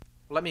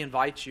Let me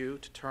invite you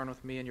to turn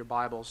with me in your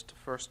Bibles to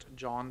 1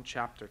 John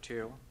chapter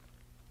 2,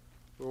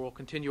 where we'll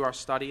continue our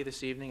study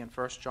this evening in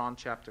 1 John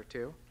chapter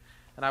 2.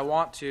 And I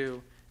want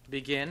to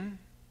begin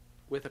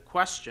with a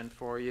question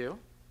for you.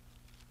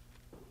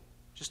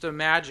 Just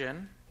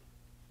imagine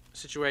a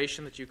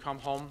situation that you come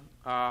home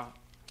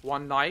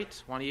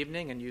one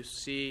evening, and you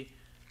see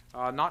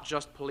not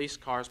just police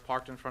cars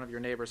parked in front of your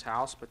neighbor's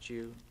house, but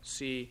you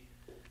see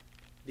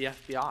the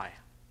FBI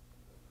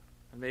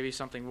and maybe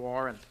something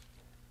more. And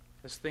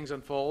as things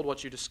unfold,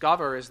 what you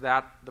discover is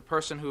that the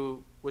person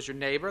who was your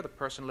neighbor, the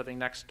person living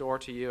next door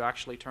to you,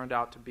 actually turned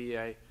out to be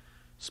a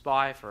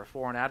spy for a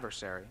foreign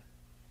adversary.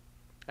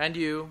 And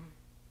you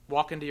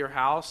walk into your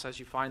house as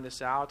you find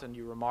this out, and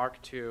you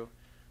remark to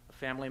a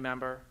family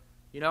member,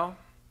 you know,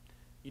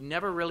 you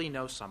never really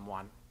know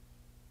someone.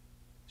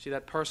 See,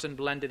 that person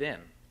blended in.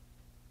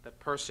 That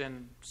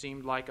person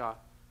seemed like a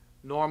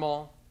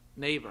normal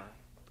neighbor,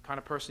 the kind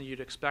of person you'd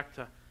expect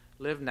to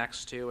live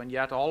next to, and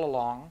yet all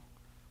along,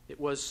 it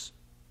was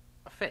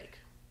a fake.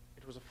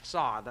 It was a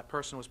facade. That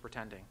person was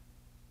pretending.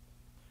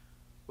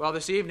 Well,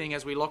 this evening,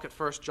 as we look at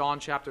 1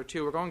 John chapter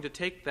 2, we're going to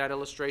take that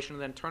illustration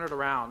and then turn it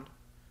around,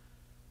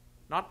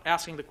 not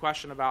asking the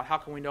question about how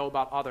can we know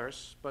about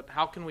others, but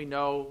how can we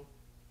know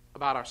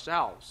about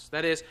ourselves?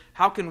 That is,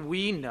 how can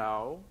we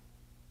know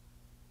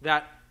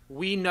that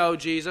we know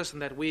Jesus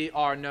and that we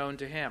are known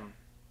to him?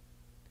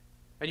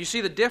 And you see,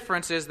 the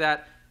difference is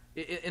that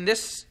in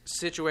this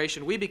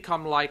situation, we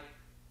become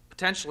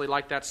potentially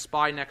like that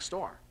spy next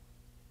door.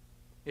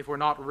 If we're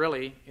not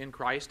really in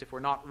Christ, if we're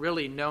not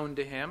really known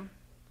to him,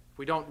 if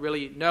we don't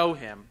really know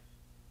him.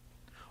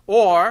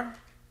 Or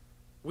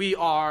we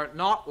are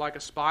not like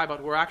a spy,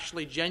 but we're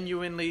actually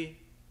genuinely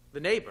the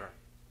neighbor.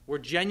 We're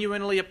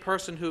genuinely a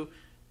person who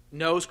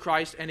knows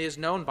Christ and is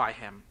known by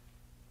him.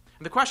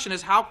 And the question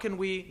is, how can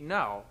we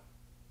know?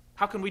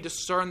 How can we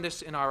discern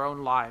this in our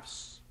own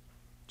lives?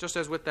 Just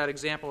as with that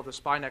example of the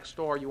spy next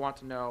door, you want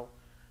to know,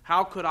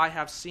 how could I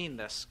have seen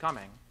this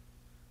coming?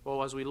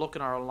 Well, as we look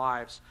in our own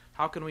lives,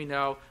 how can we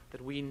know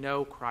that we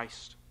know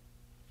Christ?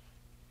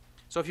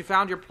 So if you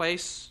found your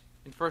place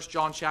in 1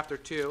 John chapter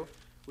 2,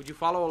 would you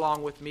follow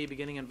along with me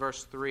beginning in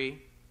verse 3?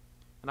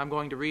 And I'm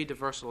going to read to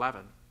verse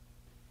 11.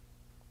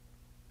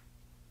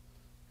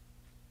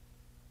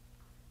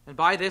 And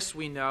by this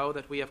we know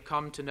that we have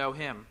come to know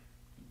him,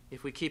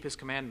 if we keep his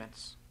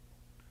commandments.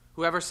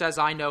 Whoever says,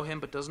 I know him,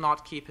 but does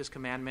not keep his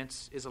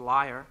commandments, is a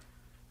liar,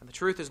 and the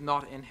truth is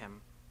not in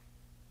him.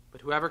 But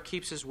whoever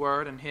keeps his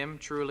word, in him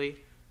truly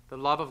the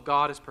love of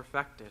God is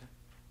perfected.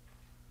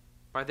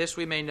 By this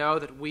we may know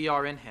that we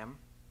are in him.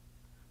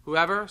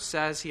 Whoever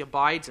says he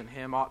abides in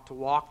him ought to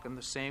walk in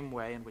the same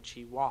way in which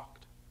he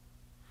walked.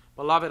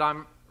 Beloved,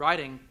 I'm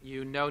writing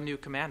you no new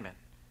commandment,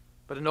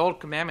 but an old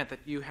commandment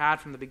that you had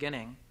from the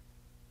beginning.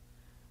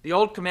 The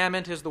old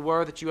commandment is the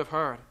word that you have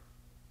heard.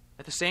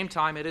 At the same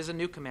time, it is a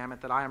new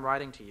commandment that I am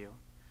writing to you,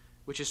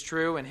 which is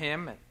true in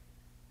him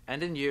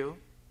and in you,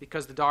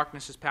 because the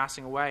darkness is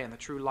passing away and the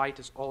true light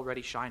is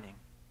already shining.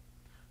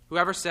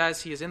 Whoever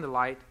says he is in the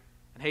light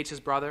and hates his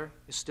brother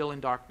is still in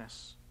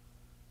darkness.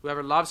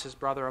 Whoever loves his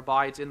brother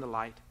abides in the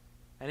light,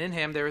 and in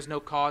him there is no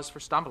cause for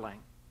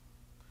stumbling.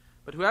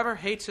 But whoever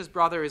hates his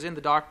brother is in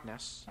the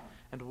darkness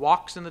and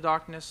walks in the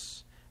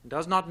darkness and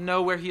does not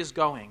know where he is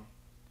going,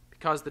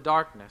 because the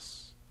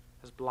darkness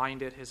has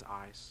blinded his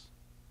eyes.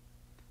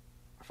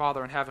 Our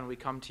Father in heaven, we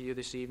come to you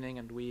this evening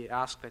and we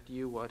ask that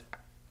you would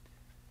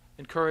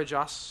encourage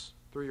us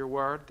through your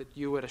word, that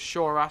you would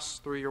assure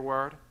us through your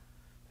word,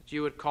 that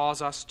you would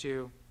cause us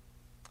to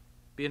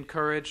be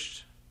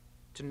encouraged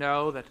to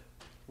know that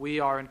we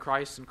are in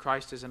Christ and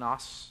Christ is in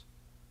us,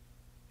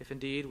 if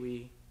indeed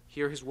we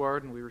hear his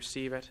word and we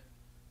receive it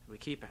and we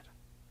keep it.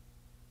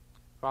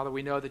 Father,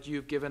 we know that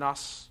you've given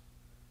us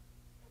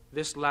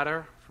this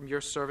letter from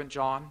your servant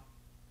John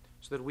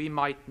so that we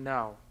might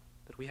know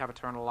that we have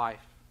eternal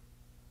life.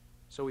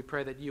 So we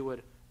pray that you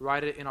would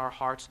write it in our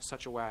hearts in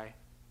such a way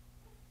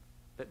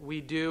that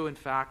we do, in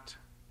fact,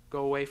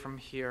 go away from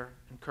here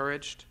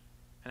encouraged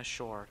and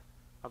assured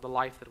of the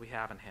life that we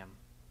have in him.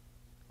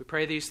 We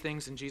pray these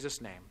things in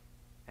Jesus' name.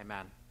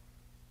 Amen.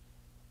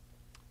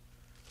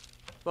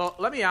 Well,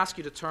 let me ask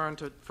you to turn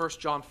to 1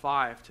 John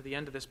 5, to the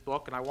end of this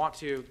book, and I want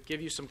to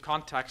give you some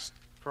context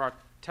for our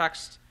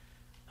text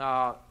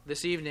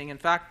this evening. In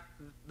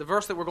fact, the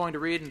verse that we're going to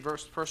read in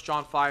 1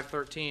 John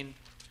 5:13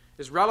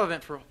 is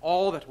relevant for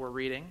all that we're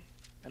reading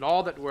and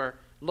all that we're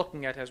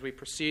looking at as we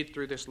proceed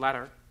through this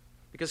letter.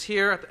 Because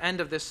here at the end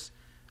of this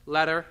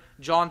letter,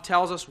 John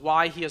tells us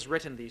why he has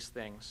written these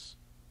things.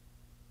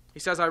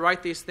 He says, I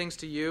write these things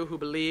to you who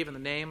believe in the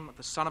name of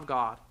the Son of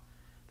God,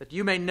 that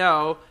you may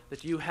know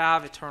that you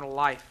have eternal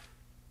life.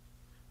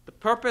 The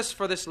purpose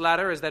for this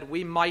letter is that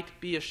we might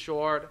be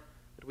assured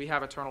that we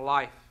have eternal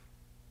life.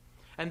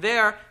 And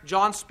there,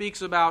 John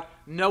speaks about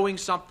knowing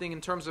something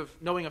in terms of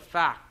knowing a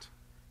fact,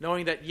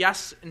 knowing that,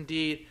 yes,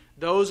 indeed,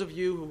 those of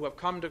you who have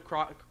come to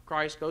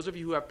Christ, those of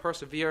you who have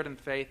persevered in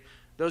faith,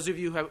 those of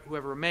you who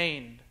have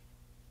remained,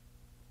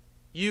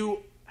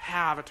 you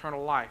have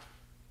eternal life.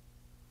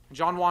 And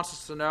John wants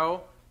us to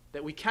know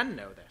that we can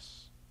know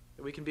this,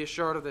 that we can be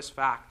assured of this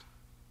fact.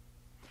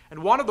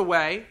 And one of the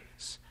ways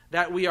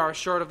that we are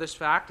assured of this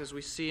fact, as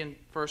we see in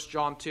 1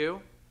 John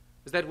 2,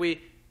 is that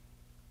we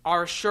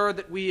are assured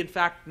that we in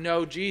fact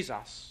know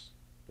Jesus,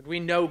 that we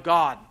know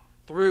God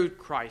through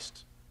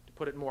Christ, to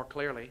put it more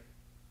clearly.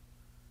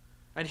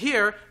 And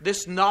here,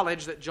 this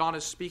knowledge that John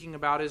is speaking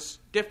about is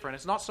different.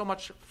 It's not so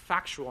much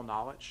factual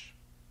knowledge,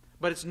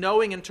 but it's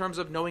knowing in terms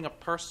of knowing a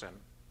person.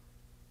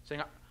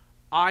 Saying,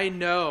 I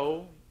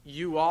know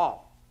you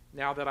all,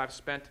 now that I've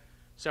spent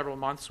several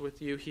months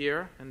with you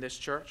here in this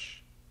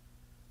church.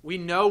 We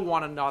know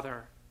one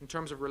another in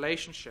terms of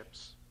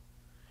relationships.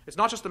 It's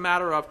not just a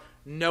matter of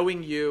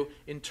knowing you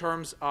in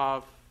terms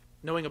of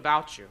knowing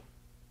about you,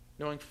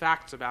 knowing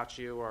facts about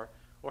you, or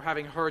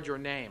having heard your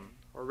name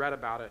or read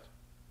about it.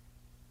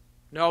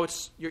 No,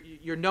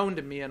 you're known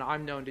to me and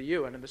I'm known to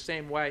you. And in the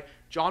same way,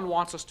 John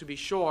wants us to be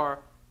sure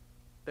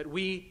that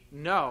we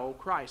know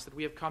Christ, that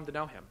we have come to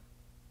know him.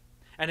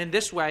 And in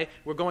this way,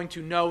 we're going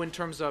to know in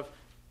terms of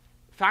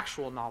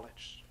factual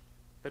knowledge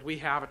that we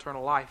have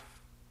eternal life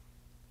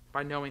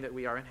by knowing that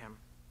we are in him.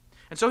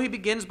 And so he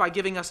begins by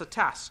giving us a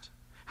test.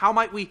 How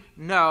might we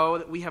know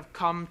that we have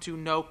come to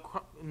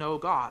know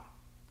God?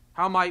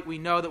 How might we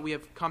know that we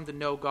have come to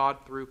know God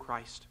through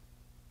Christ?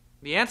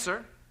 The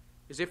answer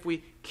is if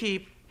we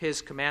keep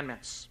his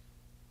commandments.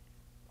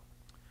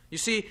 You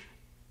see,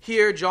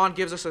 here John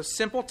gives us a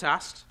simple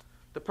test.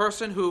 The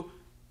person who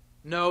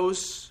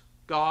knows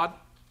God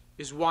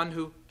is one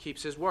who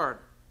keeps his word,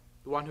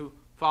 the one who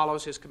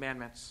follows his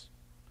commandments.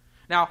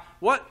 Now,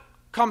 what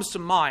comes to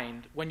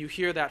mind when you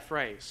hear that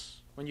phrase?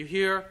 When you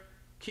hear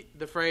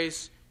the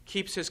phrase,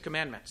 keeps his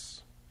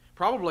commandments?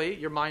 Probably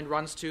your mind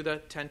runs to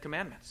the Ten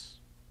Commandments.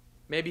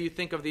 Maybe you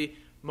think of the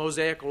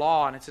Mosaic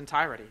Law in its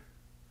entirety.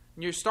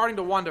 And you're starting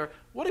to wonder,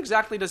 what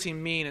exactly does he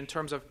mean in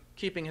terms of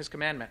keeping his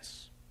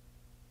commandments?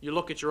 You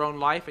look at your own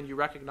life and you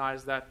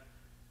recognize that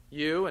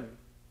you, and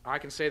I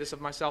can say this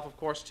of myself, of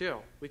course, too.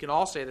 We can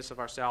all say this of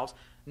ourselves.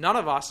 None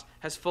of us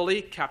has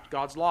fully kept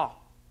God's law.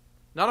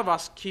 None of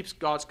us keeps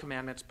God's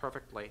commandments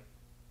perfectly.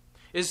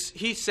 Is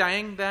he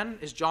saying then,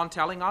 is John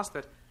telling us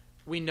that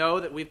we know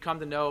that we've come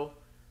to know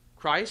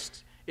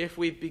Christ if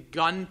we've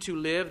begun to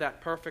live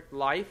that perfect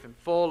life in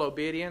full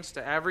obedience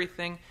to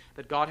everything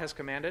that God has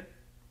commanded?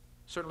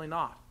 Certainly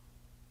not.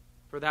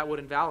 For that would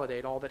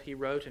invalidate all that he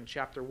wrote in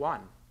chapter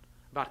 1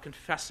 about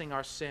confessing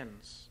our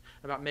sins,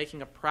 about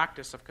making a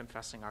practice of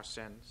confessing our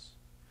sins.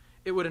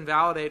 It would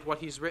invalidate what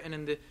he's written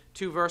in the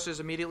 2 verses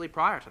immediately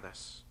prior to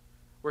this,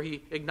 where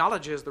he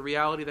acknowledges the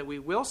reality that we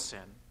will sin,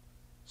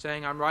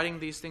 saying, I'm writing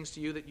these things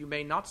to you that you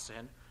may not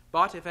sin,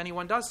 but if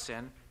anyone does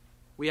sin,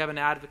 we have an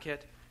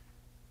advocate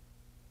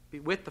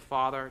with the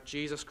Father,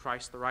 Jesus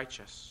Christ the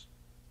righteous.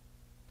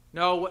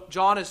 No, what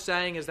John is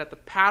saying is that the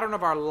pattern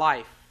of our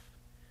life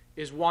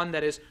is one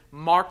that is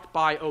marked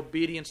by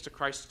obedience to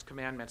Christ's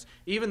commandments.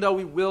 Even though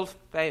we will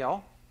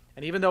fail,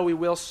 and even though we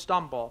will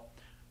stumble,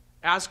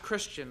 as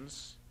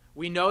Christians,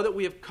 we know that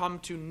we have come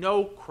to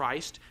know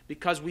Christ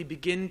because we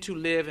begin to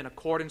live in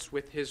accordance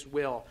with his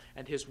will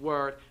and his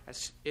word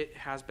as it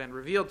has been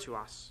revealed to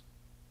us.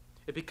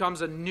 It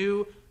becomes a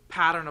new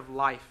pattern of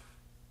life.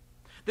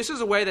 This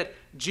is a way that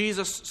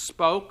Jesus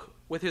spoke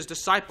with his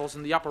disciples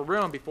in the upper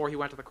room before he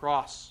went to the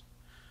cross.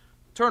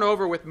 Turn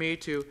over with me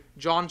to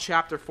John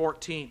chapter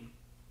 14.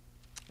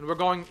 And we're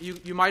going,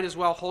 you might as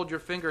well hold your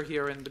finger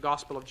here in the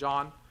Gospel of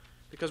John,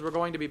 because we're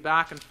going to be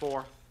back and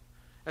forth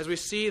as we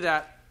see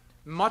that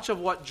much of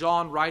what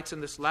John writes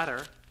in this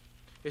letter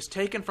is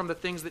taken from the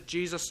things that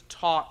Jesus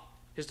taught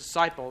his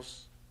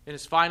disciples in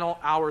his final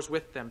hours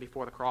with them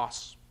before the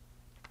cross.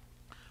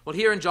 Well,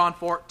 here in John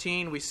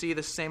 14, we see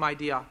the same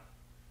idea.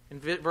 In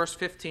verse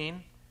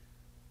 15,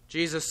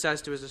 Jesus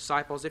says to his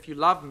disciples, if you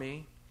love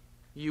me,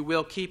 you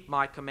will keep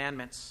my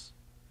commandments.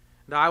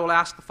 And I will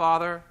ask the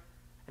Father,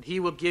 and he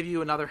will give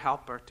you another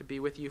helper to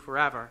be with you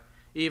forever,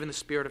 even the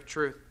Spirit of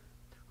truth,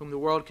 whom the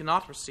world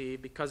cannot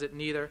receive because it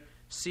neither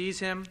sees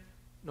him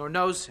nor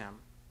knows him.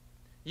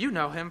 You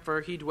know him,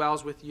 for he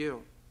dwells with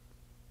you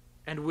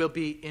and will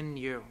be in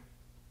you.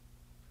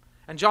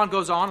 And John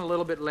goes on a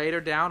little bit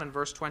later down in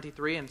verse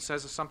 23 and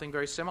says something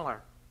very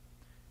similar.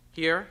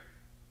 Here,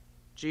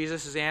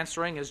 Jesus is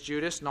answering as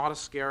Judas, not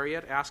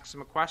Iscariot, asks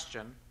him a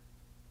question,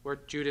 where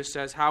Judas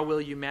says, how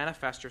will you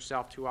manifest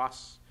yourself to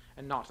us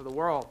and not to the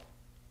world?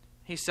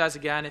 He says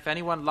again, if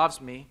anyone loves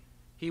me,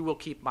 he will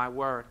keep my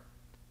word.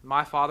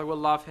 My Father will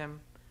love him.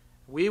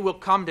 We will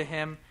come to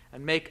him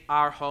and make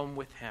our home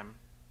with him.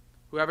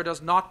 Whoever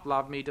does not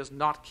love me does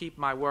not keep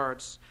my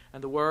words,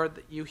 and the word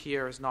that you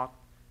hear is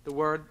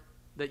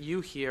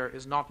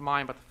not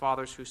mine, but the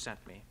Father's who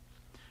sent me.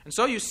 And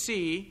so you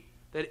see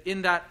that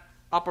in that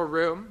upper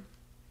room,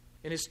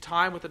 in his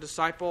time with the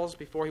disciples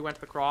before he went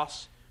to the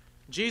cross,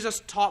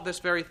 Jesus taught this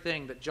very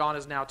thing that John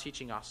is now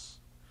teaching us,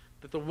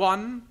 that the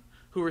one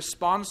who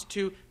responds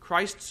to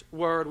Christ's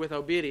word with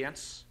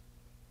obedience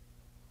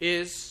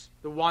is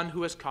the one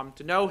who has come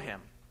to know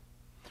him.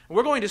 And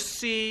we're going to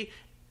see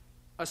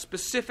a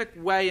specific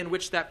way in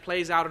which that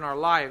plays out in our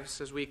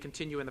lives as we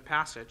continue in the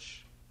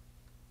passage.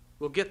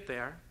 We'll get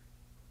there.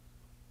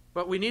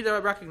 But we need to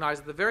recognize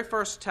that the very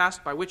first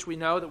test by which we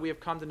know that we have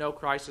come to know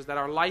Christ is that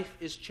our life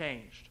is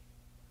changed.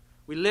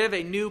 We live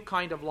a new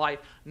kind of life,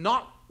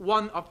 not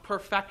one of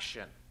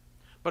perfection,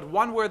 but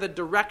one where the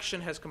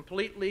direction has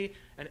completely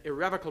and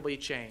irrevocably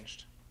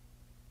changed.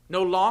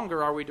 No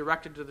longer are we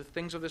directed to the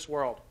things of this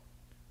world.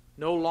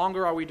 No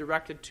longer are we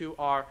directed to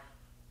our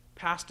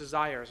past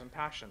desires and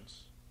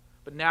passions.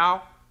 But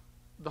now,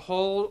 the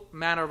whole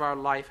manner of our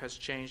life has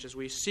changed as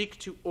we seek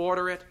to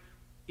order it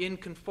in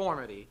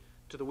conformity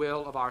to the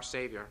will of our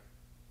Savior.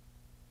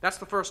 That's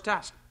the first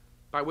test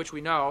by which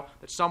we know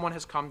that someone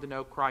has come to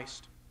know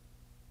Christ.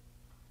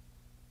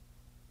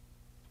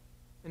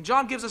 And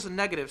John gives us a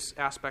negative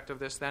aspect of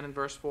this then in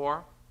verse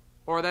 4,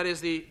 or that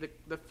is the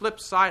flip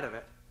side of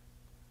it.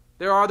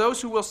 There are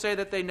those who will say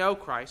that they know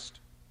Christ.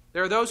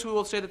 There are those who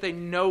will say that they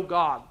know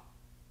God.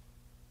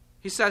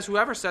 He says,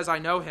 whoever says, I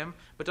know him,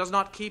 but does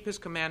not keep his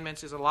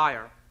commandments is a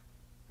liar,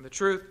 and the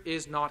truth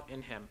is not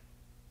in him.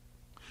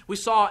 We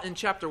saw in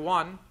chapter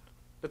 1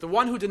 that the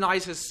one who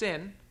denies his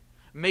sin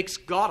makes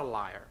God a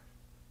liar.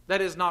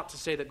 That is not to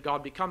say that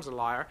God becomes a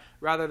liar.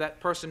 Rather, that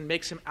person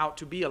makes him out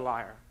to be a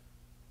liar.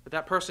 But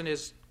that person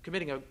is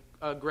committing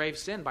a grave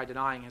sin by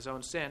denying his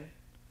own sin,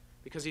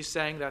 because he's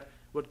saying that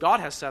what God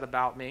has said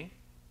about me,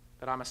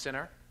 that I'm a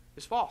sinner,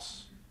 is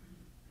false.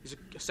 He's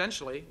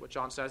essentially, what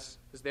John says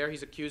is there,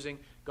 he's accusing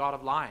God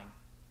of lying.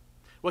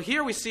 Well,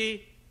 here we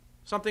see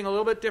something a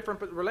little bit different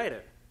but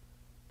related.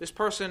 This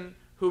person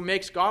who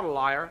makes God a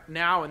liar,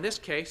 now in this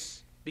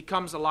case,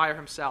 becomes a liar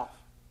himself.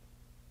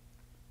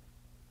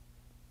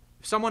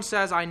 If someone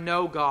says, I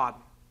know God,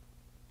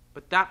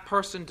 but that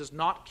person does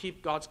not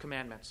keep God's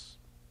commandments,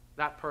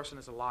 that person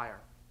is a liar.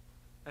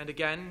 And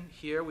again,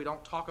 here we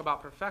don't talk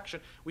about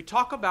perfection. We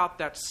talk about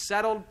that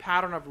settled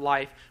pattern of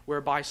life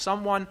whereby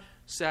someone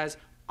says,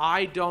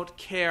 I don't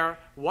care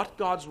what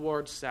God's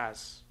word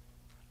says.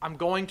 I'm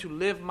going to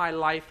live my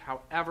life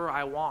however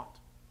I want,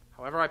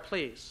 however I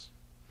please.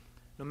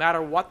 No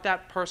matter what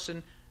that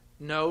person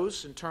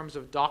knows in terms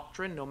of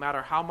doctrine, no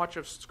matter how much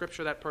of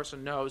Scripture that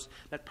person knows,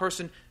 that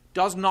person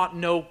does not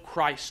know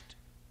Christ,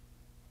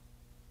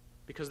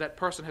 because that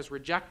person has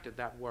rejected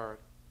that word,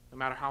 no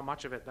matter how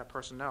much of it that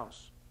person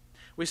knows.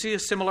 We see a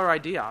similar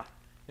idea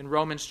in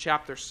Romans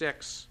chapter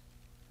 6.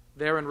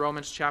 There in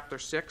Romans chapter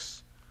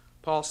 6,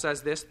 Paul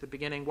says this at the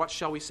beginning, what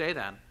shall we say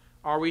then?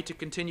 Are we to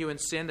continue in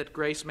sin that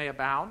grace may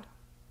abound?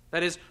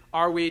 That is,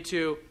 are we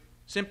to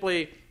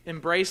simply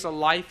embrace a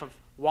life of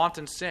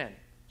wanton sin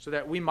so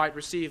that we might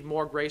receive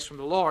more grace from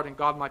the Lord and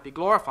God might be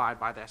glorified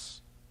by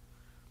this?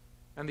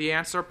 And the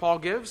answer Paul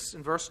gives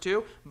in verse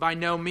 2, by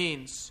no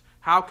means.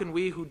 How can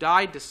we who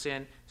died to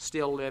sin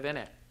still live in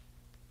it?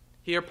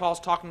 Here Paul's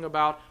talking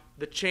about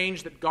the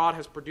change that God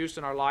has produced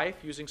in our life,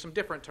 using some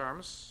different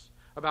terms,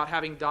 about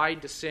having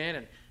died to sin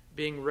and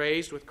being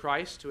raised with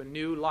Christ to a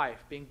new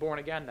life, being born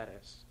again, that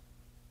is.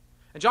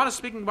 And John is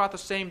speaking about the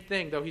same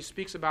thing, though he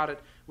speaks about it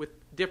with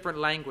different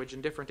language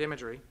and different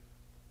imagery.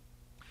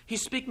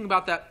 He's speaking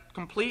about that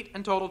complete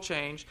and total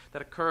change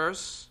that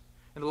occurs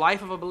in the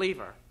life of a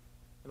believer,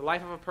 in the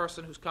life of a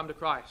person who's come to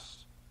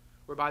Christ,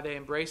 whereby they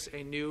embrace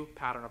a new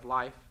pattern of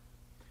life.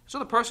 So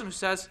the person who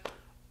says,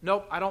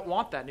 nope, I don't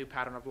want that new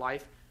pattern of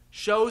life,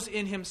 shows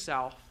in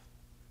himself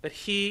that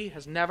he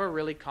has never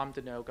really come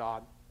to know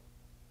God.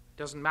 It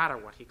doesn't matter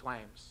what he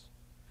claims.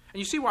 And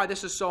you see why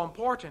this is so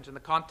important in the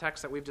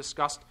context that we've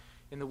discussed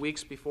in the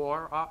weeks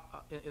before,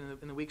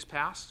 in the weeks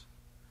past.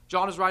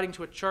 John is writing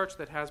to a church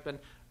that has been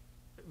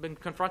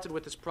confronted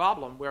with this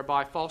problem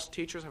whereby false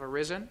teachers have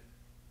arisen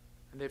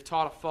and they've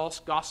taught a false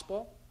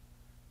gospel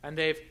and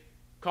they've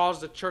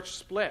caused a church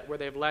split where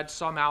they've led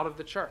some out of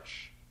the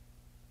church.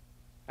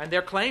 And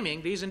they're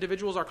claiming, these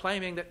individuals are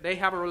claiming that they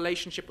have a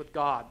relationship with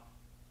God,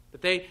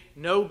 that they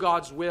know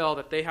God's will,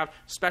 that they have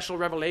special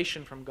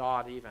revelation from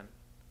God even.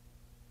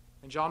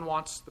 And John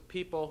wants the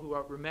people who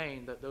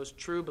remain, those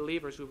true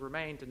believers who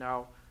remain, to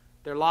know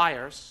they're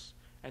liars,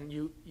 and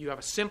you have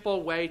a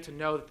simple way to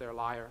know that they're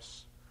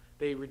liars.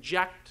 They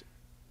reject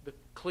the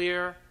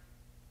clear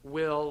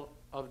will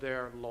of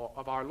our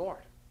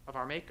Lord, of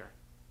our Maker.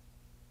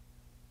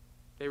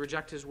 They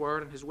reject His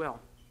word and His will.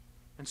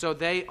 And so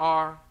they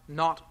are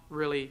not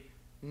really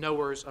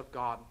knowers of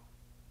God.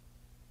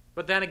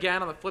 But then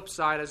again, on the flip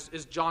side,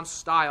 is John's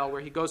style, where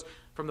he goes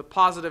from the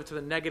positive to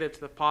the negative to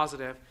the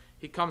positive.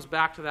 He comes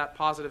back to that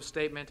positive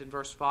statement in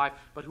verse 5,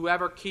 but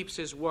whoever keeps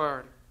his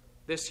word.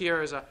 This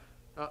here is an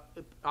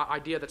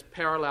idea that's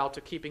parallel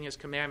to keeping his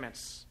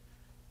commandments.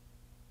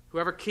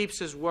 Whoever keeps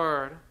his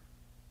word,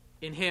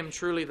 in him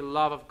truly the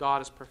love of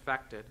God is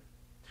perfected.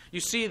 You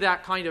see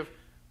that kind of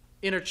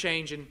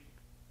interchange in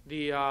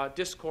the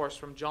discourse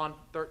from John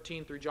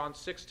 13 through John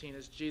 16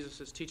 as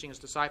Jesus is teaching his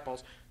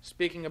disciples,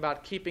 speaking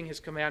about keeping his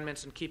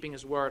commandments and keeping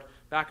his word,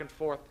 back and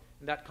forth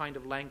in that kind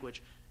of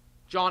language.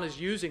 John is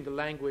using the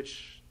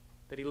language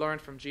that he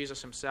learned from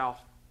Jesus himself.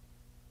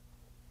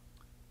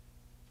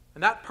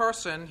 And that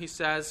person, he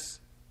says,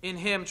 in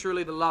him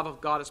truly the love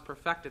of God is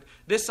perfected.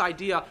 This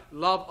idea,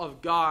 love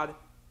of God,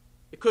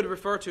 it could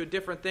refer to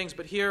different things,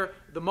 but here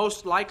the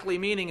most likely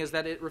meaning is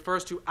that it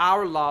refers to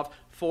our love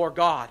for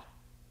God.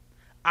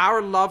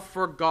 our love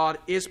for God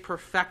is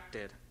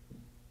perfected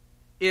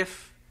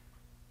if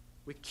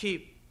we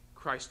keep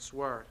Christ's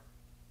word.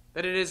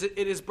 That it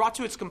is brought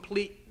to its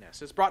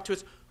completeness. It's brought to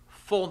its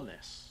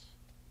fullness.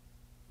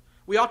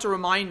 We ought to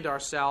remind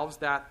ourselves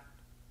that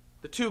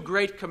the two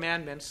great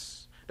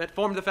commandments that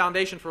formed the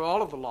foundation for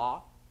all of the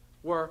law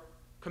were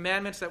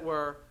commandments that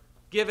were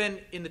given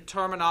in the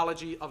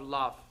terminology of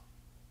love.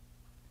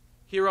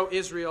 Hear, O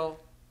Israel,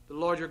 the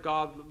Lord your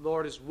God, the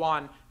Lord is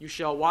one. You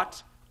shall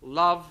what?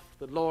 Love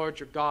the Lord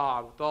your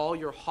God with all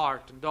your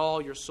heart and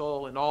all your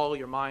soul and all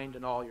your mind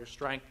and all your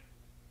strength.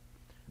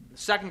 The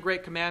second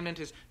great commandment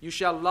is, you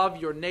shall love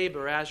your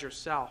neighbor as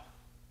yourself.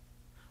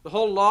 The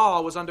whole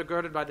law was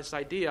undergirded by this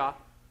idea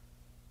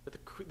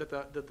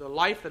that the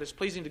life that is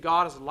pleasing to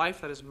God is a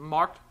life that is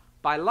marked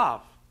by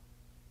love.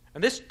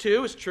 And this,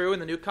 too, is true in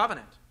the New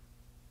Covenant.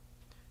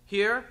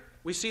 Here,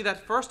 we see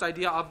that first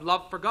idea of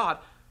love for God.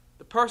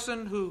 The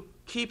person who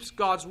keeps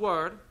God's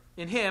word,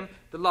 in him,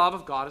 the love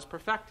of God is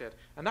perfected.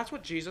 And that's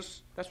what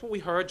we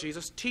heard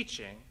Jesus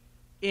teaching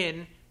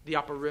in the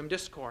Upper Room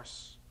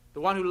Discourse.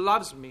 The one who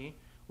loves me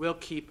will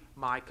keep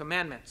my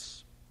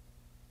commandments.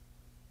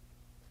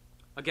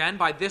 Again,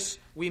 by this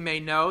we may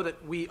know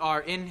that we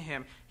are in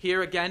him.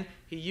 Here again,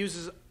 he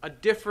uses a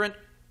different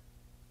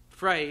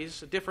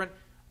phrase, a different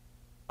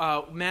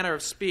manner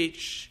of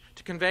speech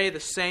to convey the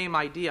same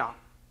idea.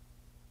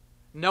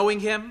 Knowing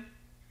him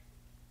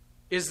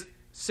is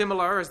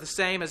the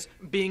same as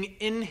being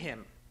in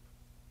him,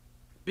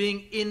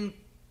 being in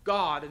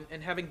God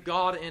and having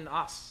God in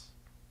us.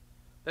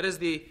 That is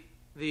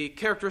the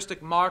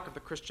characteristic mark of the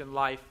Christian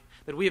life,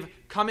 that we have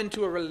come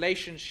into a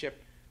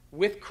relationship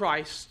with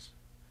Christ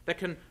that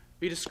can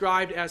be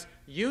described as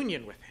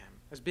union with him,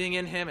 as being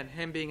in him and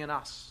him being in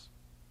us.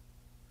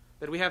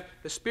 That we have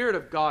the Spirit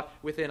of God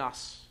within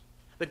us,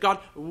 that God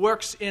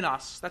works in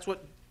us. That's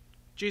what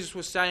Jesus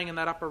was saying in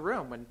that upper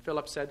room when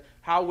Philip said,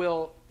 how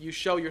will you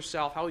show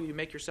yourself, how will you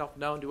make yourself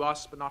known to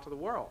us but not to the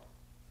world?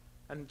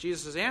 And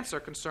Jesus' answer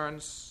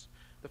concerns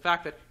the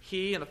fact that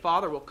he and the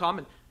Father will come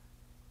and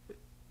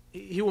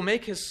he will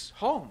make his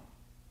home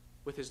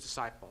with his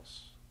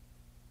disciples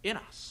in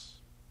us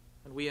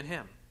and we in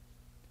him.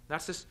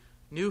 That's this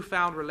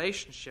newfound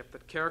relationship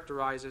that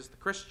characterizes the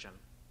Christian,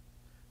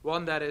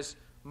 one that is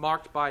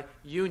marked by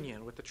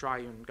union with the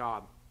triune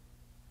God.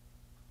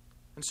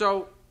 And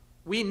so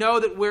we know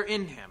that we're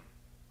in him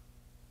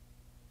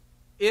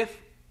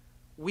if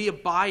we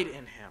abide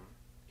in him.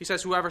 He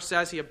says, whoever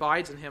says he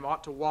abides in him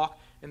ought to walk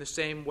in the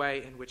same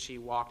way in which he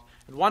walked.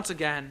 And once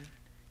again,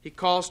 he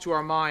calls to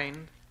our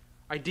mind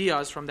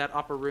ideas from that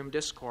upper room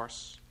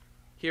discourse.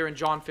 Here in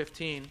John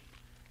 15,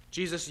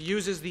 Jesus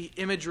uses the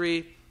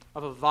imagery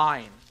of a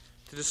vine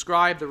to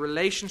describe the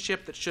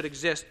relationship that should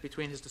exist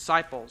between his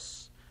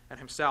disciples and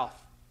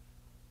himself.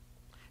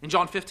 In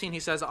John 15, he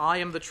says, I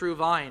am the true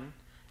vine,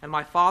 and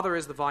my Father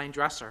is the vine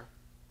dresser.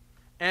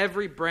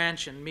 Every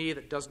branch in me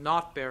that does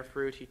not bear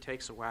fruit, he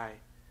takes away.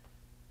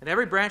 And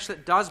every branch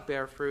that does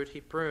bear fruit,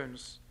 he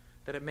prunes,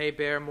 that it may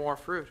bear more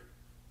fruit.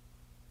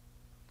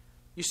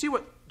 You see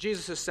what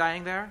Jesus is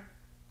saying there?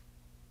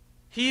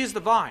 He is the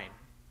vine.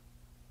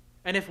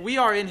 And if we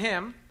are in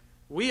him,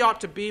 we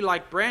ought to be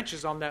like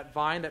branches on that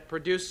vine that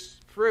produce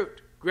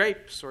fruit,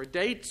 grapes or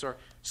dates or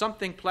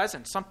something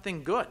pleasant,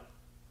 something good.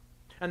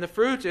 And the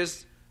fruit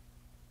is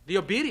the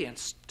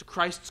obedience to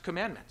Christ's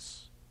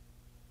commandments.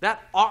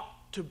 That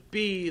ought to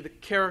be the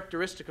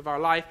characteristic of our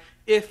life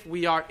if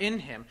we are in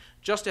him,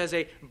 just as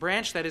a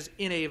branch that is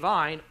in a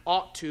vine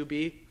ought to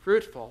be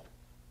fruitful.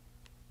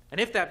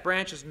 And if that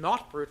branch is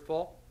not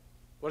fruitful,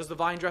 what does the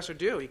vine dresser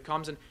do? He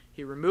comes and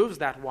he removes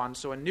that one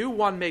so a new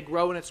one may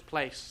grow in its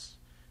place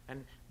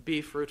and be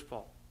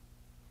fruitful.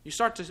 You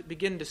start to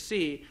begin to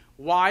see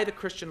why the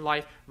Christian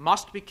life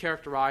must be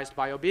characterized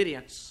by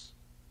obedience.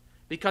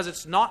 Because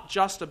it's not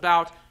just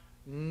about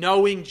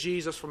knowing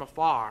Jesus from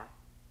afar.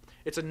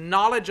 It's a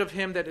knowledge of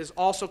him that is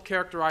also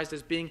characterized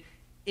as being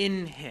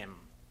in him.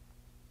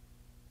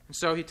 And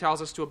so he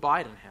tells us to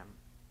abide in him.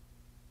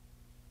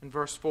 In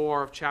verse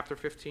 4 of chapter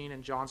 15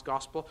 in John's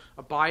Gospel,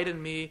 abide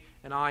in me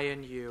and I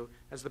in you,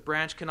 as the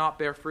branch cannot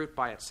bear fruit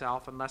by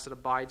itself unless it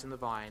abides in the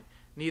vine.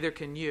 Neither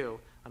can you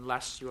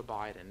unless you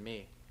abide in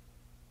me.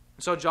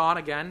 And so John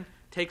again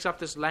takes up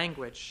this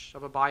language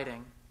of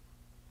abiding,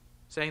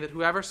 saying that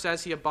whoever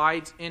says he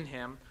abides in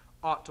him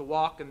ought to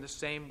walk in the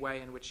same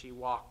way in which he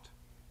walked.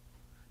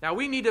 Now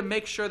we need to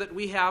make sure that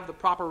we have the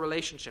proper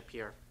relationship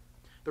here,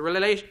 the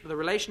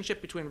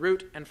relationship between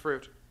root and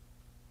fruit.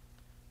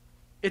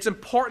 It's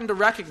important to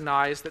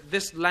recognize that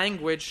this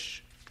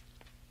language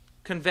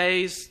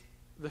conveys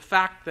the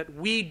fact that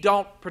we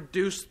don't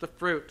produce the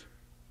fruit.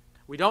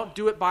 We don't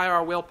do it by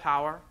our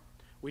willpower.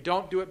 We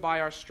don't do it by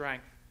our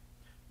strength.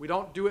 We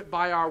don't do it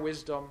by our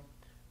wisdom.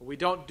 We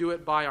don't do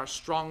it by our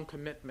strong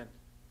commitment.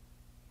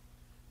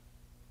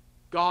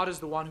 God is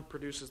the one who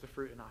produces the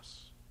fruit in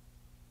us.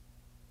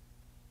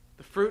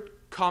 The fruit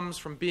comes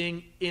from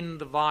being in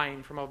the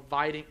vine, from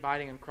abiding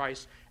in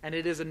Christ, and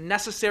it is a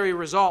necessary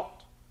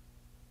result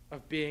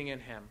of being in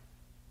him.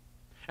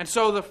 And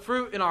so the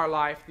fruit in our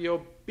life, the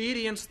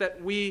obedience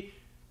that we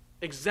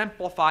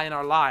exemplify in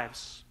our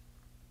lives,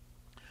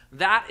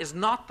 that is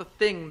not the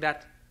thing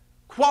that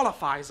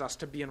qualifies us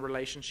to be in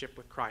relationship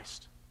with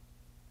Christ.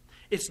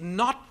 It's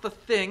not the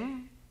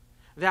thing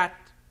that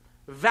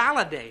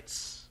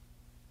validates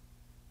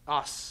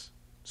us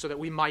so that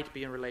we might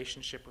be in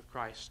relationship with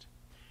Christ.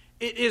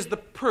 It is the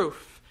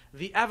proof,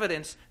 the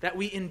evidence that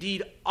we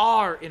indeed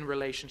are in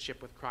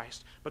relationship with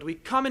Christ. But we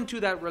come into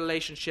that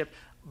relationship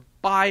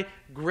by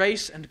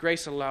grace and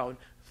grace alone,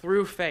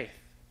 through faith.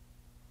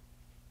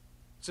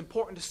 It's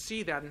important to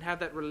see that and have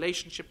that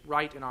relationship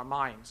right in our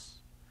minds.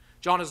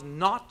 John is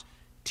not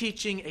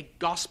teaching a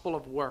gospel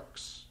of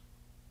works.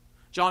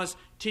 John is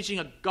teaching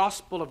a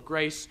gospel of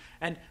grace,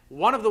 and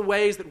one of the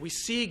ways that we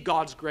see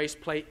God's grace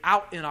play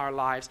out in our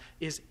lives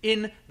is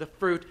in the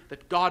fruit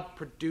that God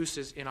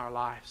produces in our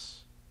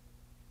lives.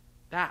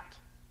 That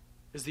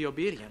is the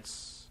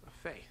obedience of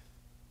faith.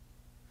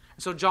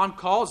 And so John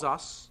calls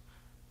us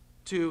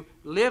to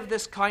live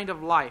this kind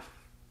of life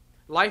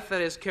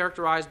that is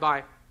characterized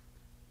by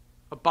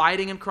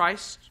abiding in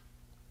Christ,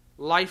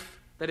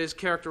 life that is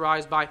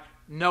characterized by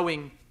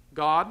knowing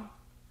God,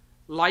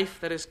 life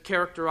that is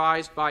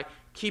characterized by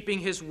keeping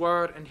His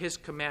word and His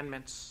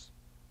commandments,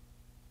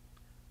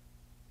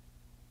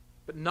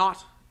 but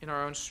not in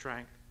our own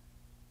strength,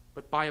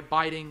 but by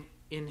abiding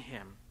in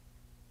Him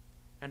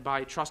and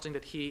by trusting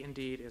that He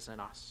indeed is in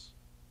us.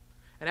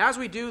 And as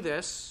we do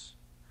this,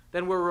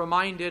 then we're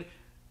reminded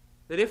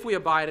that if we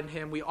abide in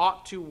Him, we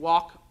ought to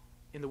walk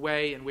in the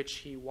way in which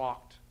He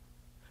walked.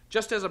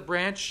 Just as a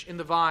branch in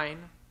the vine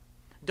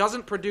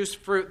doesn't produce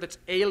fruit that's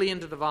alien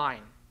to the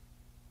vine,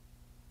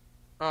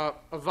 a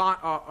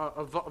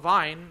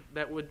vine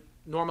that would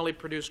normally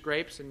produce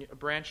grapes, and a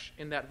branch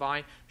in that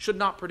vine should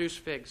not produce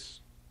figs.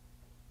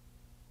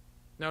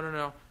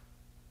 No.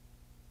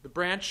 The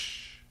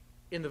branch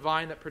in the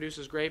vine that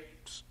produces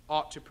grapes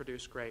ought to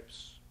produce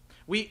grapes.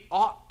 We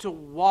ought to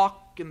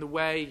walk in the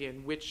way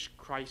in which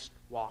Christ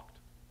walked.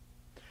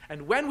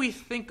 And when we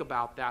think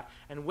about that,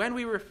 and when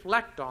we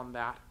reflect on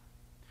that,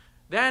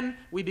 then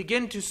we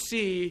begin to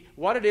see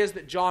what it is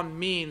that John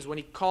means when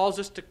he calls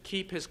us to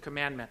keep his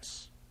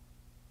commandments.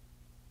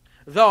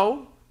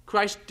 Though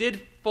Christ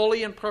did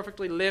fully and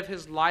perfectly live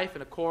his life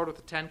in accord with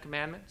the Ten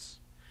Commandments,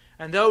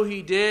 and though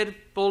he did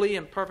fully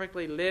and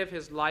perfectly live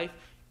his life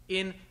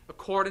in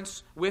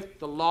accordance with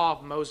the law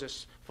of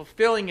Moses,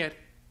 fulfilling it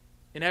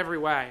in every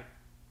way,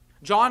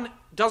 John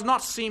does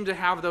not seem to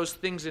have those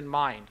things in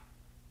mind.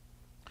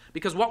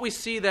 Because what we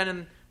see then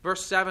in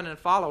verse 7 and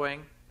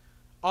following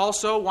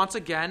also, once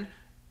again,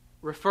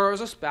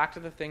 refers us back to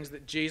the things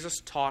that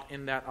Jesus taught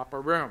in that upper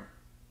room.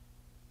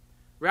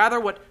 Rather,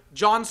 what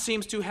John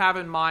seems to have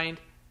in mind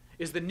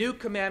is the new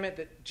commandment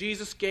that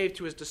Jesus gave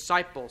to his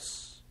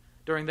disciples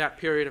during that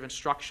period of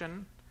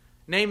instruction,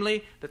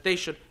 namely, that they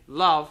should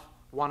love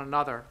one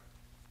another.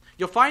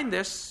 You'll find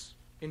this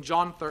in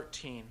John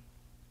 13.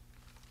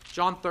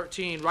 John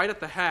 13, right at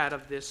the head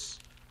of this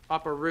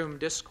upper room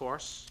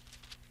discourse.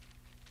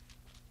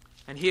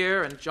 And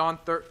here in John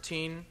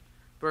 13,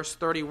 verse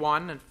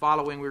 31 and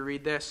following, we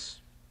read this.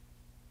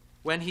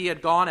 When he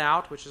had gone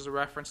out, which is a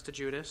reference to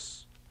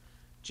Judas,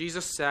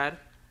 Jesus said,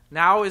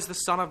 "Now is the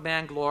Son of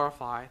Man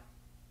glorified,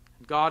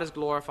 and God is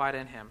glorified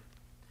in him.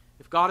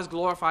 If God is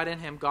glorified in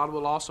him, God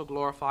will also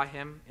glorify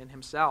him in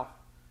himself,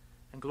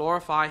 and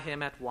glorify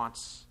him at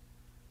once.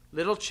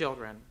 Little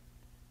children,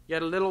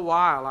 yet a little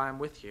while I am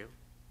with you.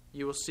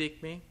 You will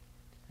seek me.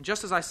 And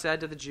just as I said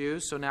to the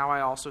Jews, so now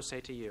I also say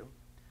to you,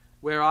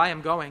 where I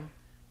am going,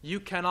 you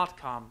cannot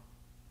come.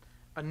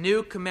 A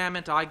new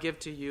commandment I give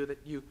to you,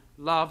 that you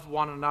love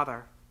one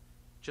another,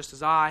 just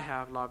as I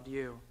have loved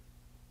you.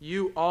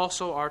 You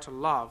also are to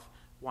love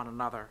one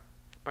another.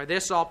 By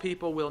this all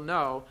people will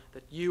know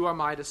that you are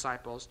my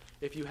disciples,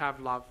 if you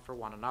have love for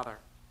one another."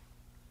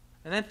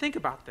 And then think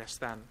about this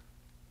then.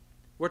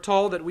 We're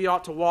told that we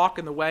ought to walk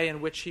in the way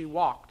in which he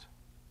walked.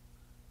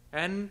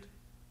 And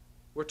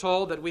we're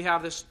told that we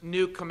have this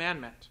new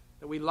commandment,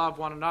 that we love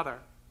one another.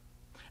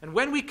 And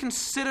when we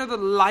consider the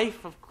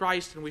life of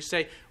Christ and we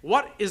say,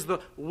 what is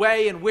the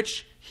way in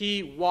which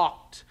he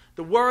walked?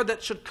 The word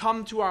that should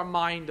come to our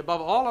mind above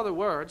all other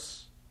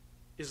words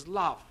is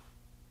love.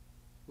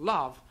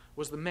 Love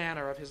was the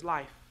manner of his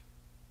life.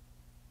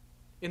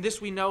 In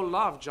this we know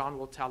love, John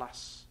will tell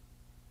us.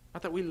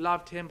 Not that we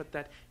loved him, but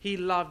that he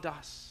loved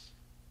us,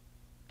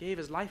 gave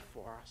his life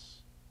for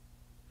us.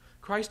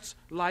 Christ's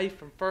life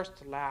from first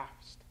to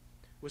last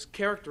was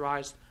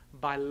characterized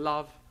by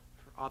love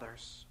for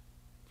others.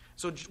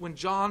 So when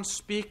John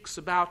speaks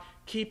about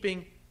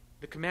keeping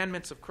the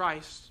commandments of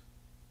Christ,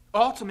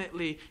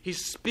 ultimately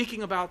he's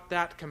speaking about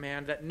that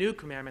command, that new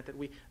commandment, that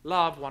we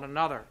love one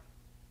another.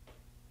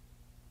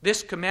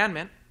 This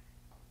commandment,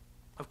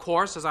 of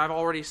course, as I've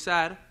already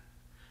said,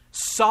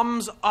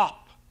 sums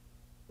up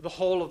the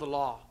whole of the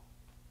law.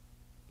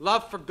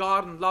 Love for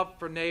God and love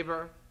for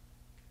neighbor,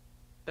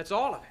 that's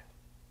all of it.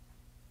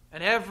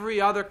 And every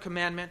other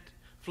commandment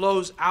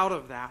flows out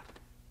of that.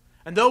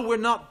 And though we're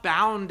not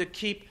bound to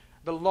keep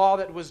the law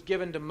that was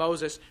given to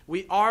Moses,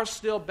 we are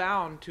still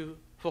bound to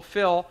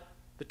fulfill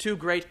the two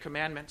great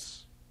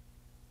commandments.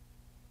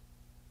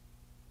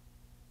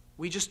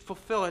 We just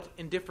fulfill it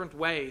in different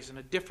ways, in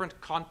a different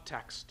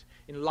context,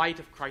 in light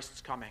of Christ's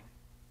coming.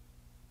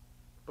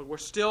 But we're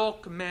still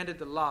commanded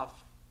to love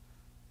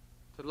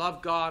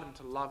God and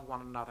to love one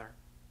another.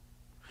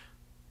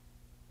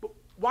 But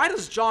why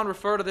does John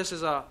refer to this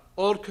as an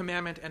old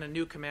commandment and a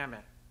new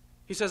commandment?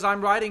 He says,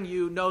 I'm writing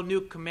you no new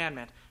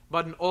commandment,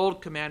 but an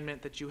old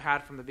commandment that you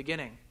had from the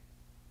beginning.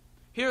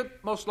 Here,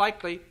 most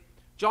likely,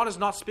 John is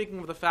not speaking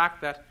of the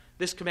fact that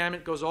this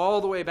commandment goes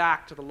all the way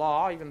back to the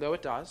law, even though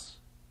it does,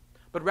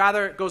 but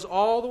rather it goes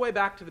all the way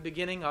back to the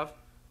beginning of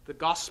the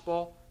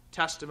gospel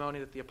testimony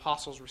that the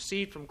apostles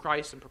received from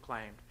Christ and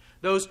proclaimed.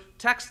 Those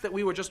texts that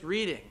we were just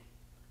reading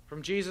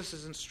from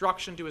Jesus'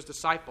 instruction to his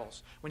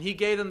disciples, when he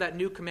gave them that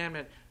new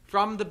commandment,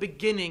 from the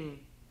beginning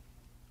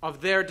of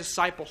their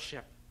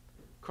discipleship,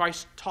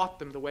 Christ taught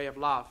them the way of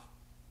love.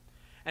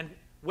 And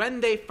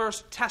when they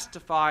first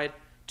testified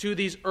to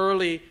these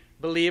early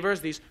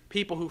believers, these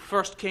people who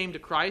first came to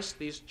Christ,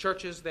 these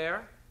churches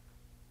there,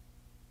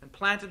 and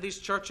planted these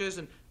churches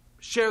and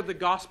shared the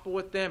gospel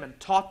with them and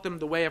taught them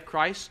the way of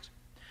Christ,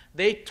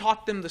 they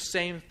taught them the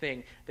same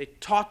thing. They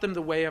taught them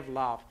the way of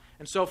love.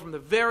 And so from the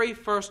very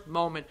first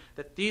moment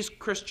that these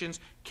Christians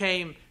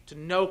came to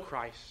know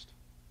Christ,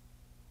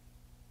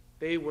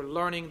 they were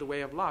learning the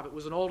way of love. It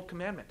was an old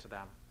commandment to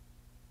them.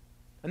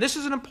 And this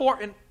is an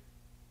important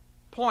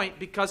point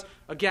because,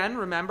 again,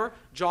 remember,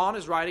 John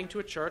is writing to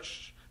a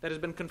church that has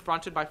been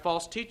confronted by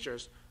false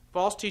teachers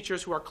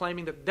who are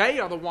claiming that they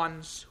are the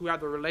ones who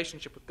have the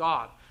relationship with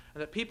God,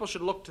 and that people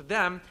should look to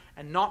them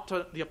and not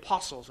to the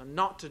apostles and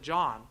not to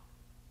John.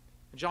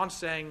 And John's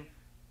saying,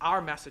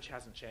 our message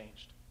hasn't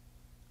changed.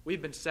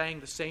 We've been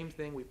saying the same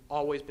thing we've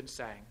always been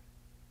saying.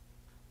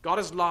 God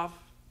is love,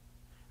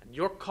 and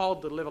you're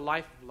called to live a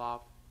life of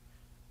love.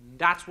 And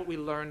that's what we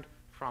learned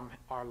from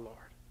our Lord.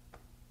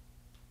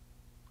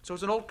 So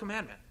it's an old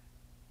commandment.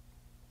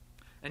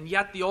 And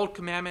yet the old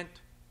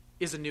commandment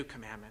is a new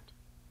commandment.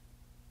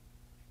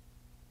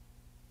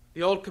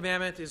 The old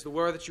commandment is the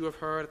word that you have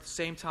heard. At the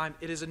same time,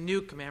 it is a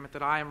new commandment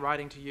that I am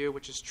writing to you,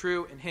 which is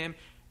true in him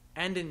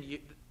and in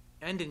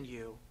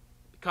you,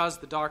 because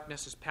the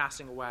darkness is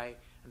passing away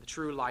and the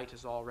true light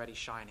is already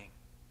shining.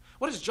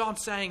 What is John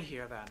saying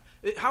here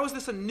then? How is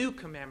this a new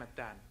commandment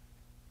then?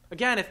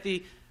 Again, if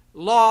the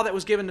law that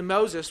was given to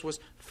Moses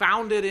was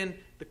founded in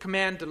the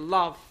command to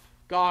love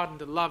God and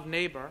to love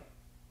neighbor,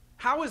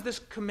 how is this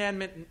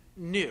commandment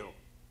new?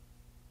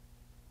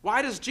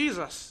 Why does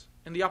Jesus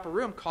in the upper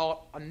room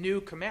call it a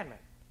new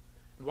commandment?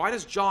 And why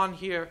does John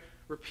here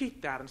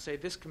repeat that and say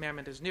this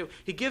commandment is new?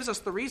 He gives us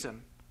the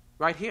reason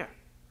right here.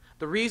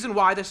 The reason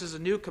why this is a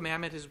new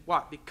commandment is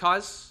what?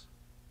 Because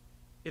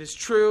it is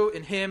true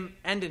in him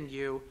and in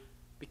you,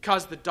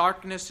 because the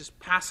darkness is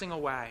passing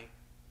away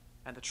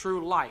and the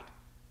true light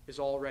is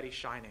already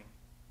shining.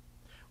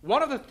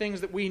 One of the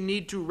things that we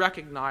need to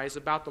recognize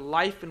about the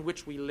life in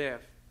which we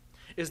live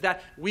is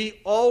that we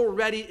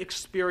already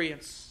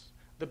experience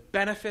the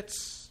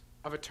benefits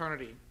of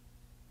eternity.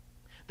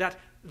 That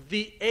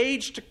the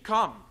age to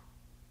come,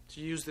 to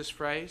use this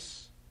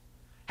phrase,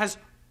 has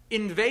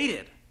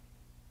invaded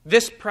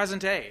this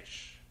present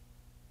age.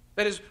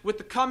 That is, with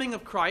the coming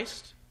of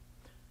Christ,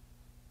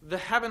 the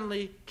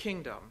heavenly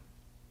kingdom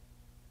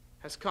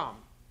has come.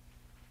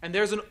 And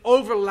there's an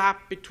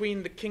overlap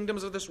between the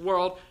kingdoms of this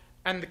world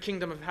and the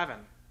kingdom of heaven.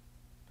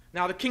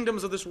 Now, the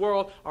kingdoms of this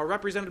world are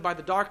represented by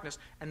the darkness,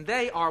 and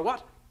they are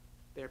what?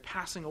 They're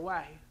passing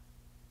away.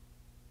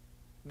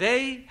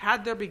 They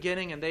had their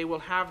beginning and they will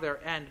have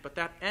their end, but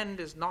that end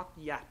is not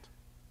yet.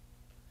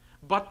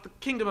 But the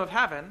kingdom of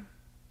heaven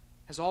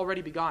has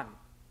already begun.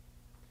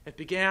 It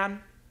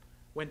began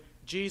when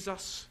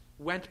Jesus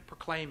went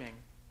proclaiming,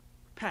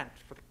 "Repent,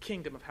 for the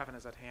kingdom of heaven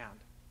is at hand."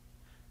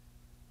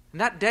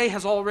 And that day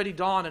has already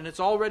dawned, and it's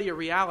already a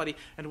reality.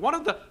 And one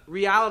of the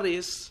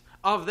realities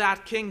of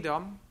that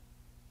kingdom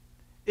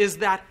is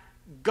that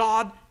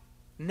God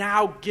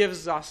now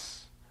gives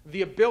us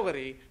the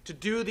ability to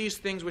do these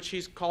things which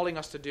he's calling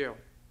us to do.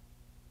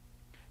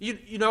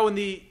 You know,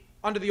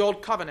 under the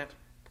Old Covenant,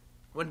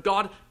 when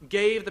God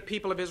gave the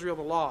people of Israel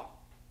the law,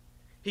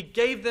 he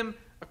gave them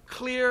a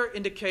clear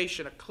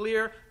indication, a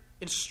clear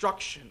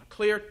instruction, a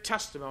clear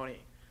testimony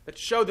that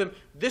showed them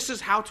this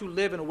is how to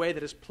live in a way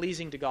that is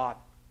pleasing to God.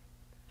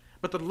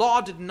 But the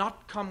law did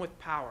not come with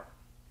power.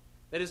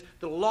 That is,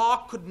 the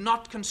law could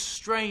not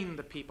constrain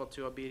the people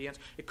to obedience.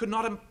 It could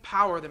not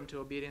empower them to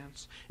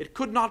obedience. It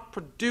could not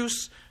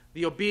produce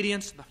the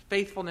obedience, the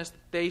faithfulness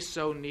that they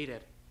so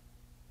needed.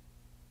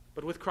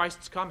 But with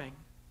Christ's coming,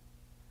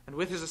 and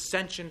with his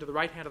ascension to the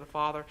right hand of the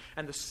Father,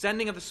 and the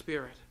sending of the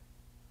Spirit,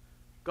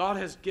 God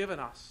has given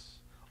us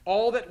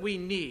all that we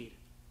need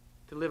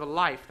to live a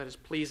life that is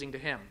pleasing to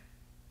him.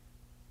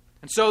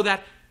 And so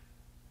that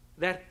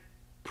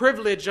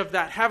privilege of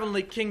that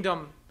heavenly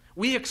kingdom,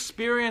 we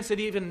experience it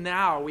even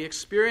now. We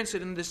experience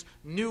it in this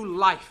new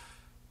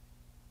life.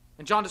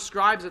 And John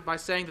describes it by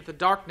saying that the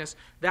darkness,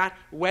 that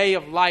way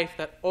of life,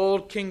 that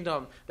old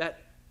kingdom,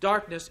 that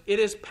darkness, it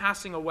is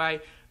passing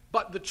away.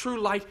 But the true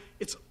light,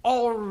 it's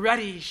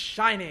already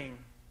shining.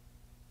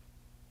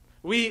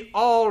 We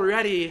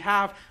already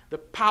have the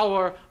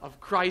power of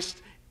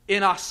Christ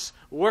in us,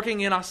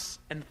 working in us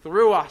and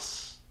through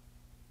us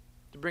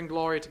to bring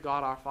glory to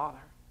God our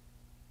Father.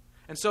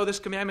 And so this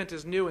commandment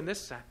is new in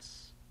this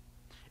sense.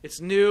 It's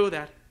new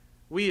that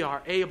we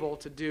are able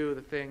to do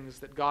the things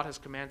that God has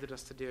commanded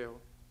us to do,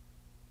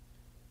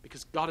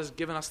 because God has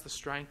given us the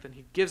strength, and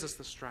He gives us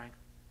the strength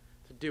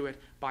to do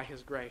it by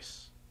His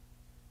grace.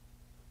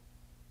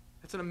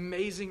 It's an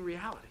amazing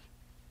reality.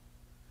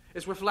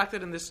 It's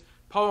reflected in this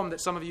poem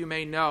that some of you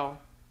may know.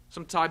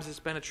 Sometimes it's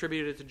been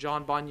attributed to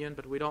John Bunyan,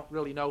 but we don't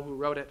really know who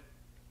wrote it.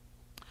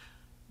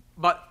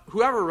 But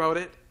whoever wrote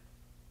it,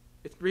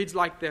 it reads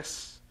like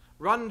this: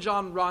 "Run,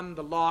 John, run,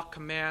 the law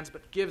commands,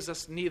 but gives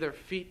us neither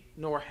feet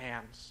nor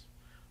hands.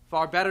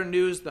 Far better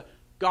news the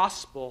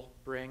gospel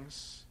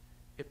brings.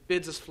 It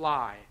bids us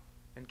fly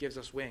and gives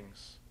us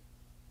wings."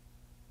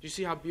 Do you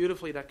see how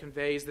beautifully that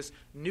conveys this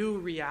new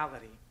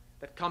reality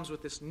that comes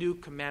with this new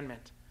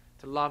commandment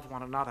to love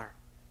one another?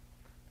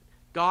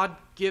 God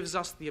gives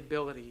us the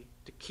ability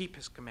to keep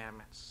His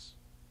commandments.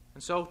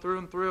 And so through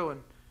and through,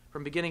 and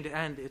from beginning to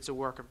end, it's a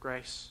work of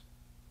grace.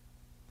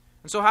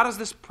 And so how does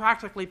this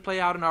practically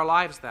play out in our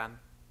lives then?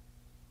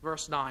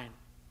 Verse 9.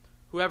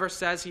 "Whoever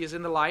says he is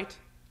in the light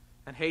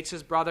and hates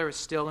his brother is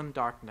still in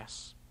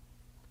darkness.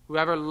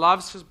 Whoever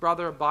loves his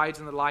brother abides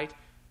in the light,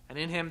 and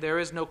in him there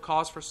is no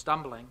cause for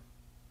stumbling.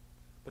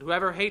 But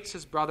whoever hates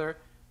his brother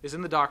is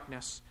in the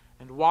darkness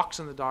and walks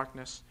in the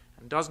darkness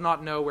and does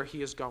not know where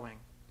he is going,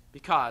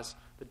 because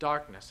the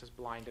darkness has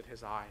blinded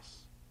his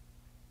eyes."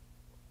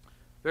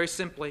 Very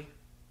simply,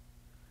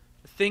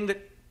 the thing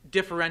that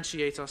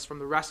differentiates us from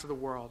the rest of the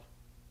world,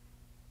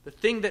 the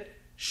thing that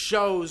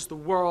shows the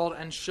world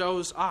and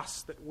shows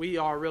us that we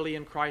are really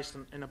in Christ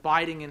and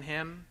abiding in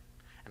Him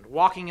and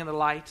walking in the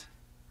light,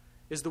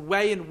 is the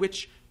way in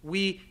which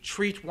we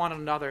treat one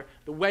another,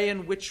 the way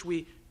in which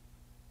we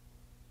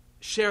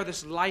share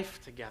this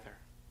life together.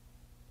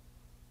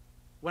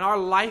 When our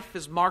life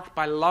is marked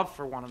by love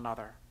for one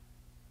another,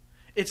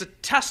 it's a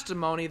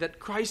testimony that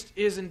Christ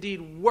is indeed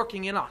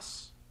working in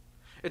us.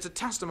 It's a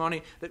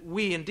testimony that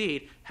we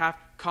indeed have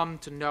come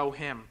to know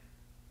Him.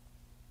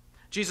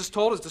 Jesus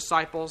told His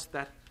disciples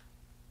that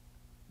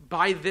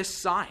by this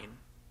sign,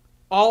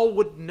 all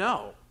would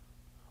know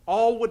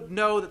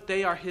that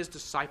they are His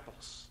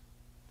disciples,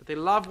 that they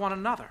love one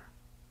another.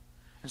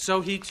 And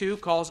so He too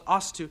calls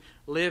us to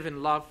live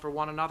in love for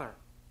one another.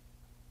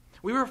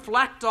 We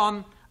reflect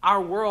on our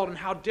world and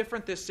how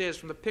different this is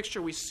from the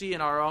picture we see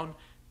in our own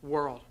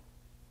world.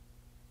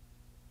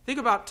 Think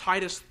about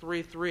Titus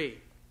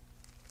 3:3.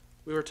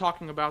 We were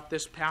talking about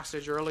this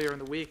passage earlier in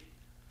the week,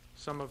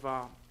 some of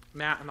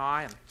Matt and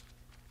I. And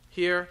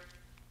here,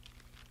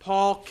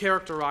 Paul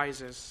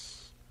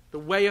characterizes the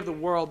way of the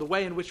world, the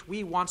way in which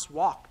we once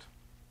walked.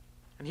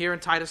 And here in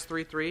Titus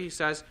 3:3, he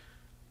says,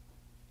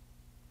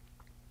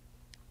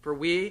 "For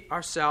we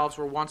ourselves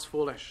were once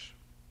foolish,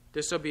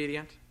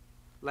 disobedient,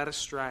 led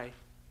astray,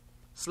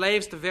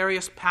 slaves to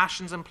various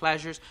passions and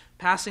pleasures,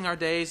 passing our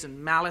days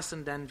in malice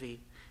and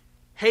envy,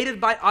 hated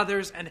by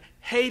others and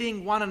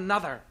hating one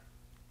another."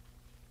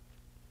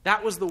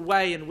 That was the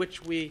way in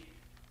which we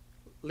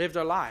lived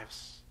our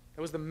lives.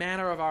 That was the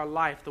manner of our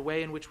life, the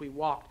way in which we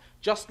walked,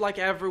 just like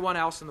everyone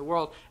else in the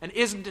world. And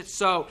isn't it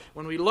so?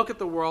 When we look at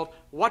the world,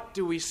 what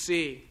do we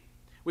see?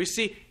 We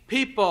see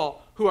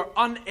people who are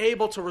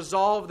unable to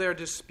resolve their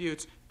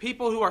disputes,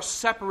 people who are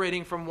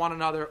separating from one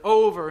another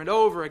over and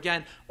over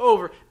again,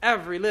 over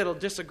every little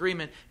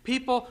disagreement,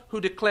 people who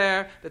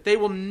declare that they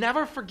will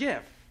never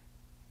forgive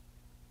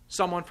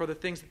someone for the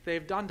things that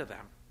they've done to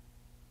them.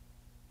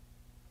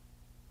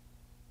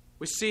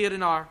 We see it in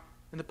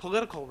the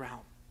political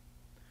realm.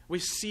 We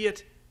see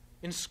it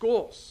in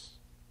schools.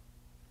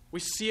 We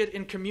see it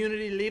in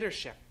community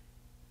leadership.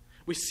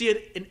 We see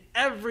it in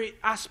every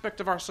aspect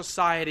of our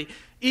society.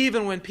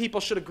 Even when people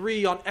should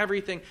agree on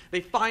everything,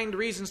 they find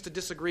reasons to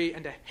disagree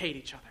and to hate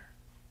each other.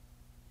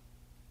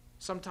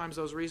 Sometimes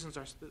those reasons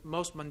are the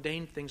most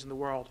mundane things in the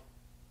world.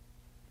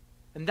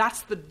 And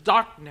that's the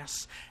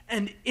darkness.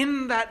 And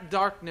in that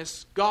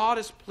darkness, God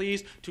is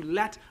pleased to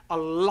let a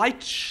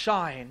light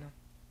shine.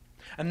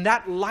 And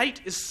that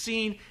light is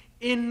seen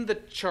in the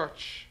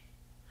church.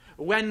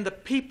 When the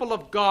people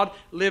of God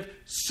live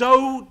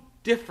so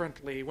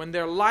differently, when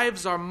their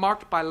lives are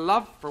marked by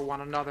love for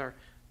one another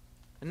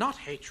and not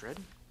hatred,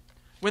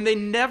 when they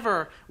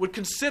never would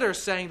consider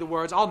saying the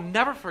words, "I'll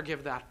never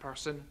forgive that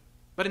person,"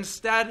 but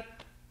instead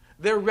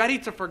they're ready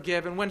to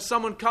forgive, and when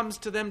someone comes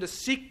to them to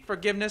seek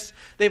forgiveness,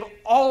 they've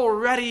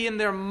already in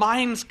their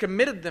minds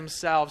committed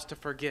themselves to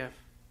forgive.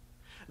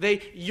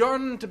 They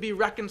yearn to be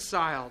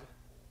reconciled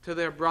to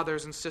their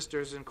brothers and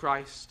sisters in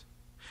Christ.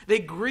 They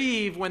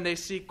grieve when they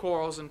see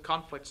quarrels and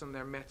conflicts in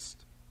their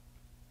midst.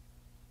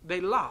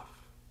 They love.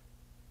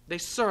 They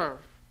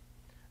serve.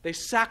 They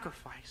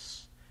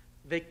sacrifice.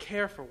 They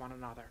care for one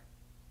another.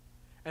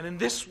 And in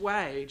this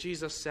way,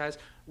 Jesus says,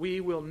 we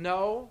will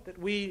know that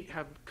we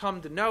have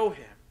come to know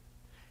Him,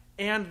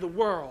 and the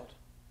world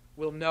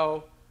will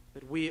know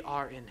that we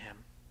are in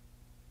Him.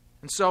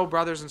 And so,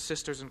 brothers and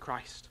sisters in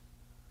Christ,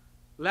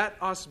 Let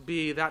us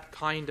be that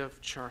kind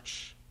of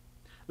church.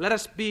 Let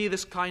us be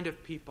this kind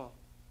of people.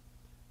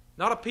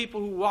 Not a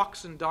people who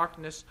walks in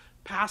darkness,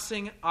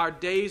 passing our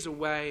days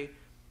away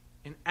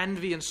in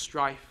envy and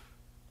strife.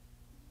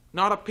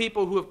 Not a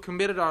people who have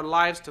committed our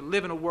lives to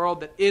live in a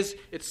world that is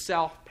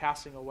itself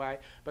passing away,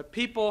 but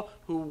people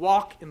who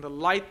walk in the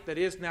light that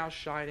is now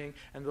shining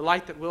and the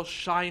light that will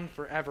shine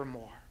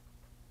forevermore.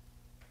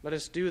 Let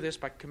us do this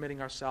by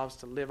committing ourselves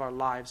to live our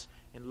lives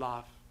in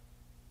love.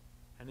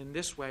 And in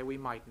this way we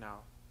might know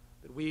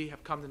that we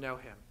have come to know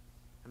him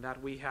and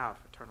that we have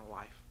eternal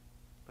life.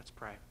 Let's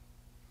pray.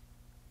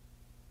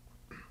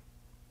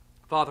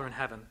 Father in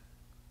heaven,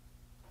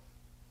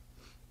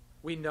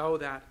 we know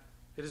that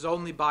it is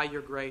only by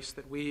your grace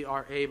that we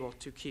are able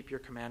to keep your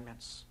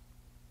commandments.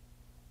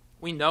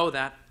 We know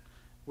that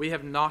we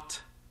have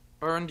not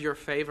earned your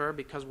favor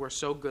because we're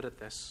so good at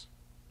this,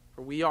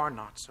 for we are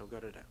not so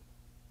good at it.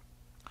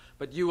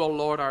 But you, O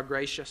Lord, are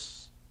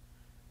gracious,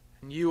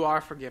 and you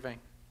are forgiving,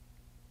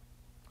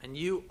 and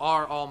you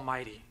are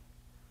almighty,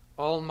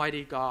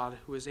 Almighty God,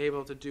 who is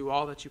able to do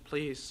all that you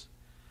please.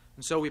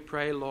 And so we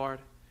pray, Lord,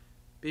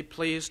 be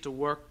pleased to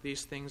work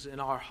these things in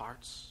our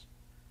hearts.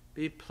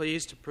 Be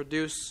pleased to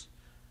produce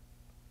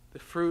the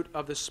fruit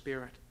of the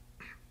Spirit,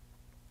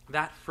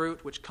 that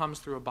fruit which comes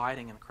through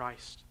abiding in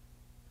Christ.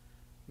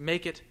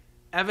 Make it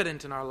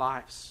evident in our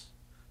lives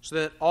so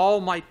that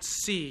all might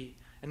see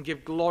and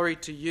give glory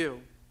to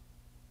you.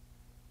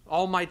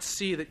 All might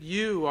see that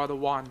you are the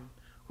one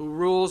who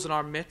rules in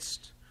our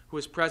midst, who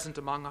is present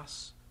among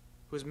us,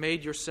 who has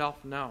made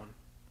yourself known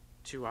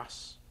to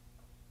us.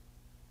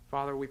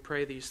 Father, we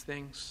pray these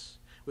things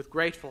with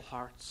grateful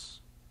hearts,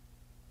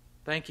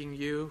 thanking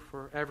you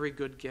for every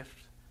good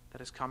gift that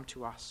has come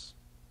to us.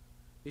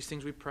 These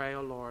things we pray,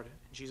 O Lord,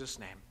 in Jesus'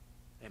 name.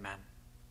 Amen.